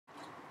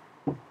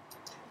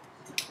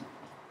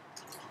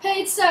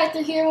Hey, it's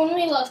Scyther here. When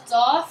we left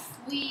off,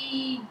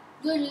 we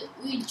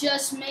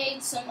just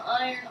made some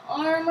iron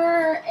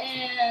armor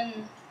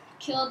and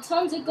killed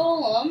tons of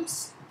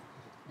golems,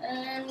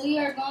 and we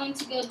are going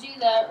to go do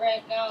that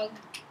right now,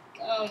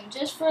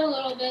 just for a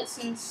little bit,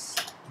 since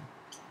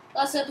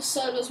last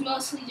episode was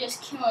mostly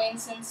just killing,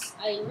 since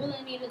I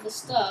really needed the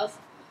stuff.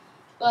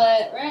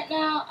 But right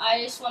now,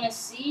 I just want to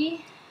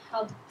see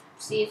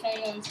if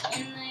anyone's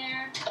in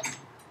there.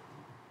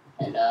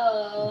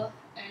 Hello,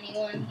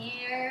 anyone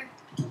here?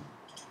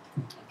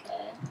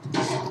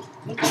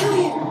 I'll kill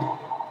you!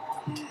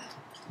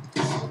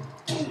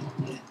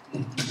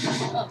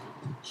 Oh,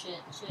 shit.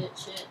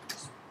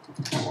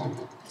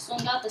 This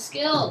one got the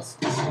skills.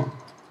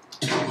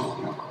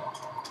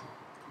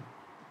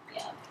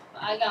 Yeah,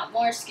 I got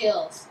more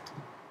skills.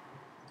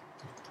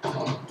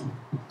 Okay,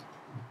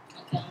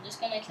 I'm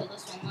just gonna kill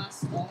this one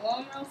last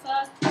golem real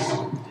fast,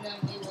 and then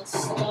we will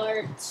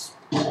start.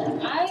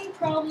 I'm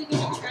probably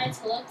gonna try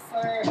to look for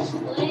a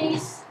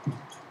place,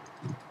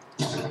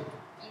 and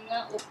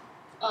that will.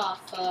 Oh,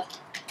 fuck.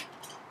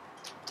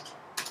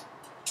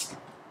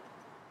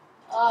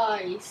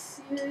 Are you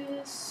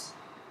serious?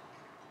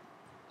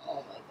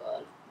 Oh my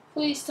god.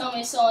 Please tell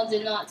me someone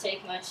did not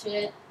take my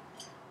shit.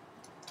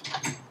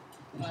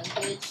 My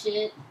good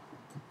shit.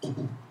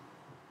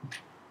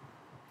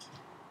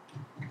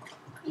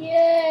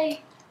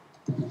 Yay!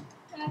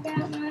 I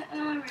got my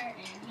armor in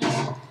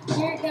here.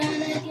 You're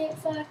gonna get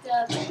fucked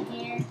up in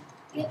here.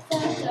 Get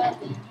fucked up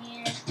in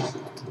here.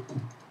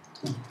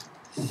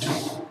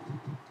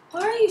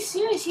 Are you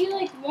serious? He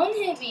like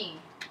one-hit me.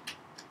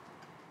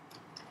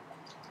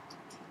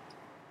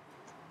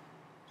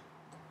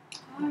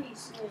 Are you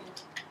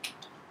serious?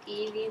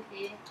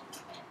 PvP.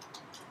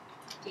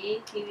 Okay.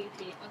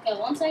 PvP. Okay,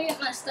 once I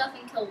get my stuff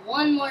and kill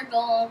one more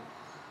golem,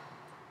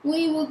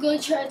 we will go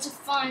try to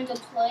find a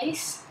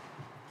place.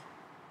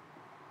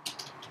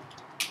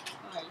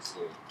 Are you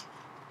serious?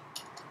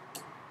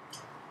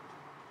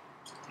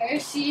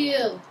 Curse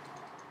you!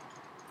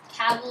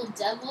 Cavil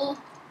devil,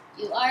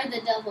 you are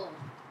the devil.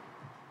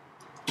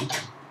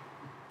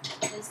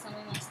 Please tell me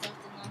my stuff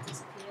did not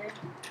disappear.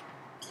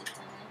 Please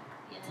tell me.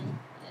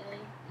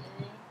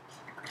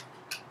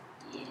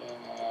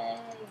 Yay.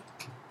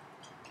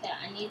 Okay, I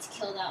need to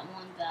kill that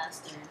one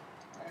bastard,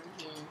 wherever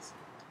he is.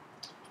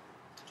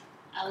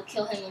 I will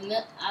kill him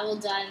I will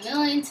die a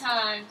million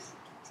times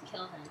to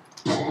kill him.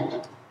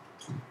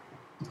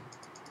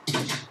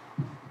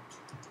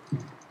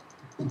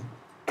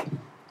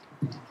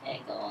 Okay,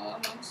 go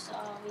on, I'm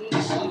sorry.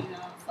 Oh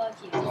no, fuck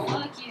you.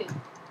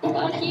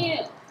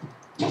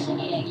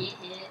 Yeah, get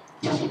hit.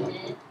 Give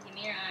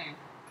me your iron.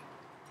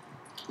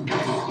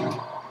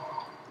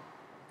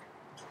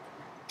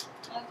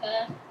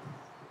 Okay.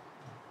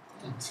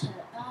 Let's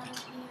head out of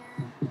here.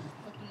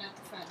 Looking out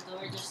the front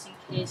door just in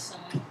case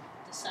someone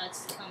decides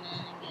to come in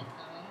and get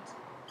pwned.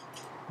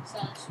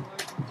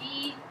 Sword D.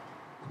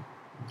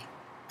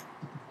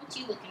 What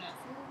you looking at,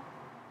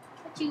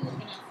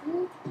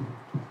 fool?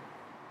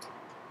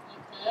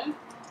 Okay.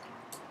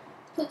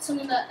 Put some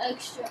of that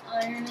extra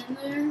iron in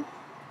there.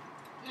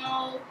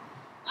 Now,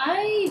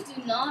 I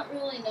do not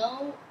really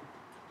know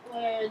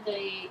where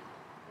to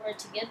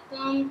get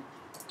them.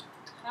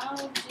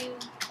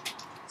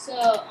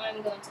 So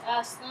I'm going to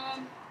ask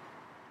them,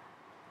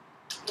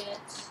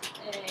 get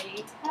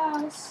a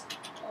house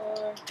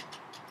or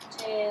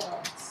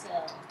jail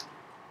cell.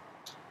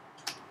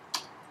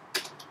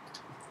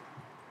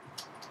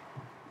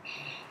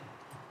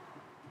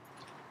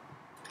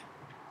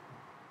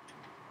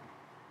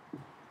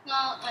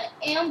 Now, I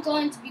am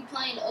going to be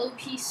playing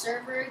OP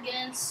server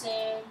again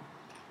soon.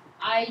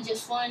 I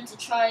just wanted to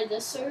try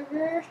this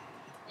server,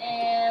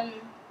 and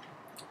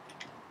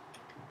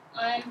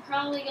I'm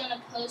probably going to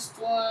post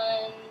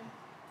one.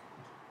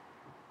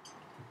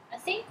 I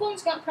think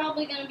one's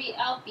probably going to be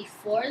out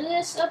before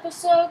this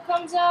episode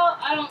comes out.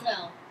 I don't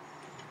know.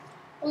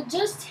 Well,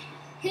 just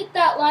hit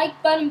that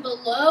like button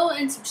below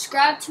and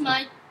subscribe to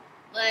my...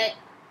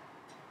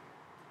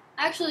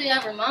 Actually,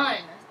 never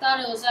mind. I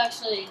thought it was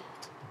actually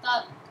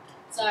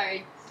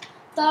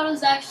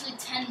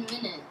 10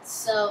 minutes,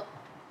 so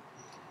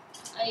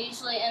I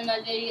usually end my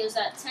videos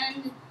at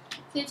 10 to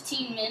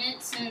 15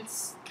 minutes,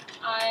 since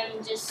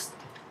I'm just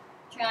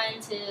trying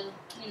to,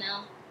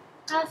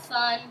 have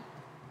fun.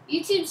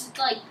 YouTube's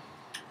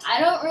I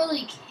don't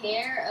really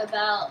care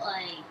about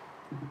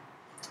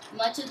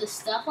much of the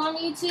stuff on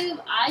YouTube.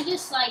 I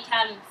just like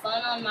having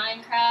fun on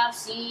Minecraft,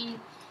 seeing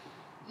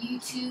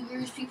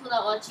YouTubers, people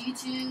that watch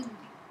YouTube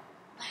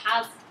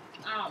I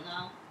don't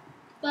know.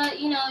 But,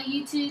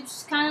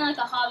 YouTube's kind of like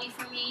a hobby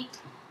for me.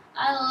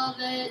 I love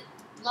it.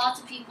 Lots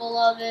of people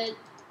love it.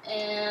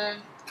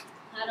 And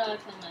how do I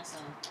kill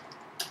myself?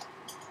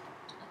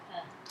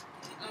 Okay.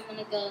 I'm going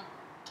to go,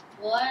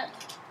 what?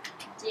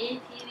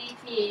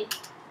 PvP,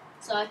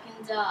 so I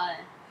can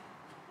die.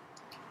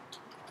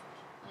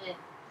 Okay.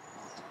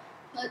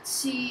 Let's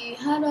see.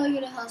 How do I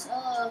get a house?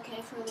 Oh,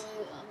 okay. For blah,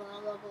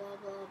 blah, blah,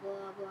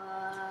 blah,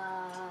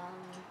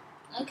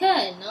 blah.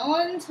 Okay. No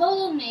one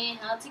told me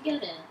how to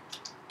get it.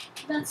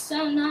 That's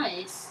so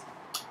nice.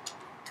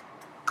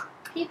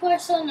 People are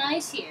so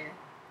nice here.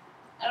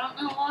 I don't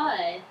know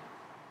why.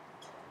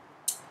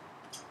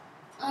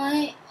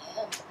 I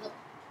am.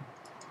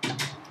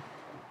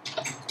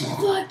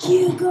 Fuck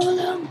you,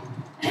 Golem!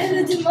 And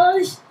a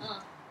demolish.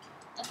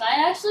 If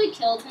I actually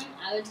killed him,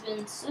 I would have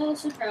been so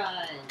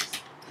surprised.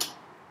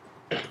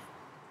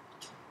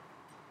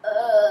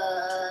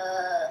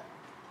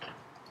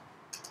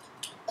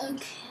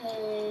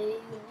 Okay,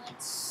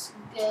 let's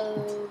go.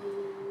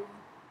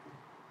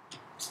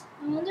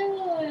 I wonder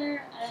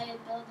where I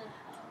build a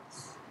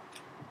house.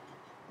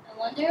 I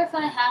wonder if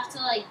I have to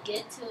like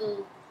get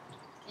to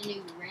a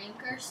new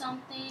rank or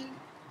something.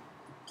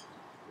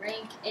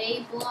 Rank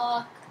A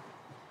block,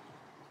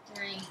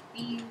 rank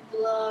B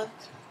block,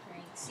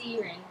 rank C,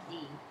 rank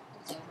D.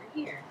 It's over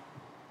here.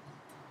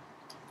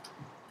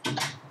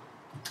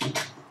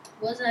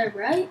 Was I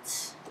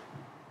right?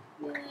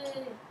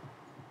 Yay.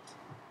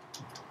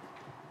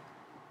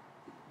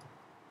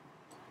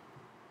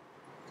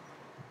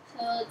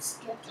 So let's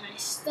get my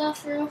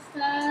stuff real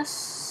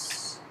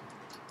fast.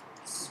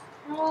 It's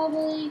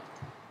probably...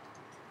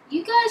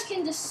 You guys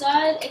can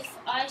decide if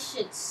I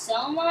should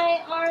sell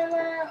my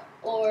armor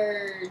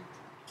or,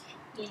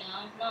 you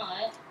know,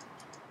 not.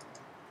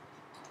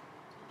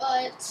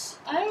 But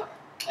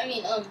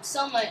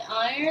sell my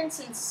iron,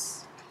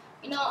 since,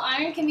 you know,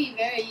 iron can be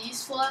very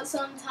useful at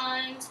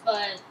sometimes,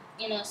 but,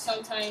 you know,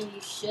 sometimes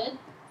you should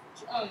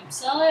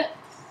sell it.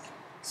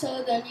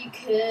 So then you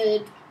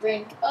could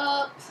rank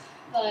up,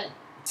 but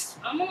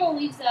I'm going to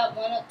leave that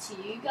one up to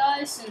you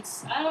guys,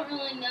 since I don't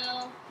really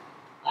know.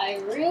 I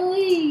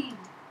really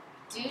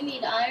do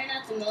need iron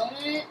at the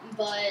moment,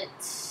 but,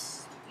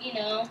 you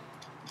know,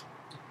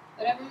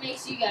 whatever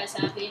makes you guys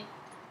happy.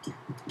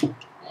 Yeah,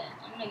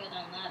 I'm gonna go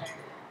down that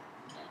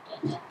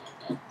area.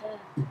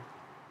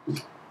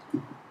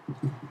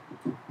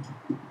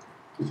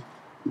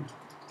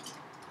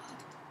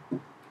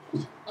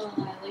 Oh,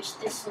 I wish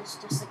this was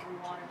just like a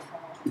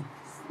waterfall.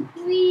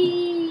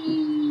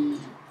 Whee!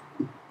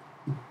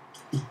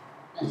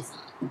 But it's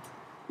not.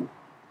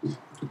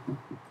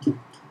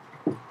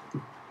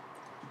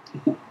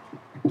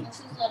 This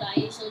is what I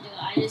usually do.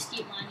 I just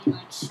keep mining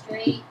like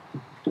straight.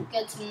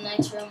 Go to the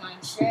next row,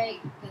 mine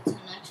straight. Go to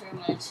the next row,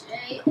 mine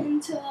straight.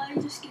 Until I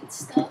just get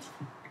stuff.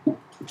 And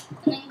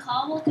then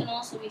cobble can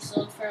also be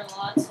sold for a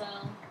lot, so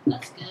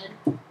that's good.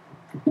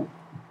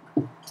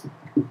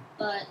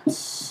 But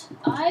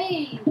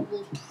I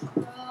will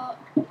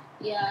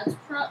yeah, it's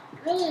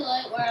really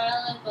late where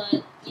I live,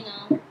 but, you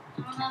know,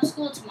 I don't have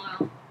school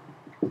tomorrow.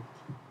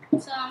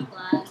 So I'm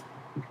glad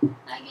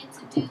I get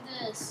to do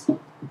this.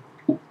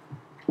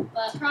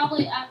 But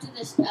probably after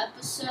this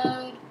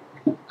episode,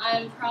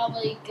 I'm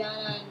probably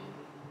gonna,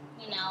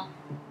 you know,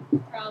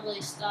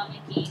 probably stop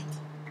making,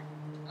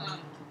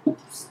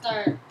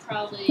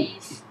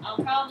 I'll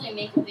probably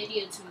make a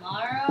video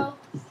tomorrow.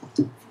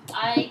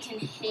 I can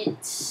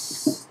hit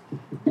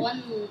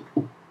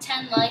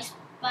 10 likes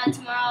by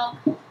tomorrow.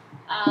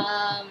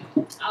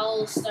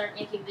 I'll start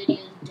making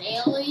videos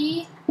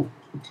daily.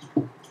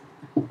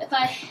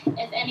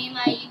 If any of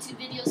my YouTube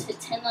videos hit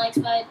 10 likes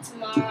by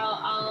tomorrow,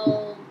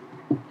 I'll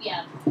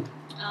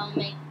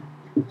make,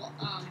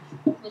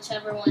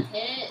 whichever one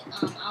hit,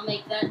 I'll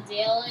make that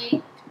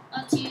daily,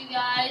 up to you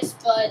guys,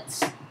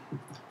 but,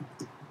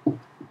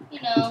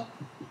 you know,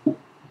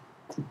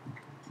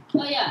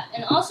 oh yeah,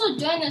 and also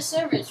join the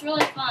server, it's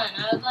really fun.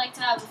 I would like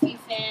to have a few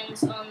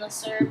fans on the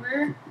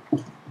server,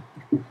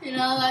 you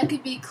know, that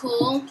could be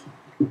cool,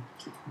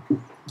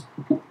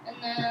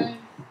 and then,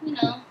 you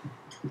know,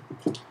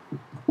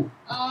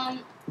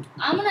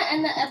 I'm going to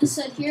end the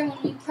episode here. When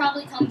we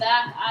probably come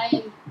back, I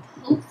am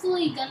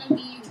hopefully going to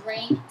be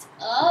ranked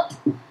up.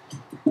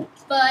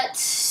 But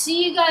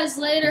see you guys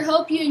later.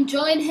 Hope you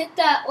enjoyed. Hit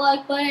that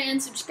like button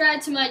and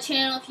subscribe to my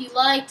channel if you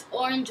liked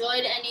or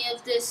enjoyed any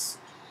of this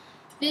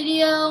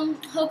video.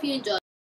 Hope you enjoyed.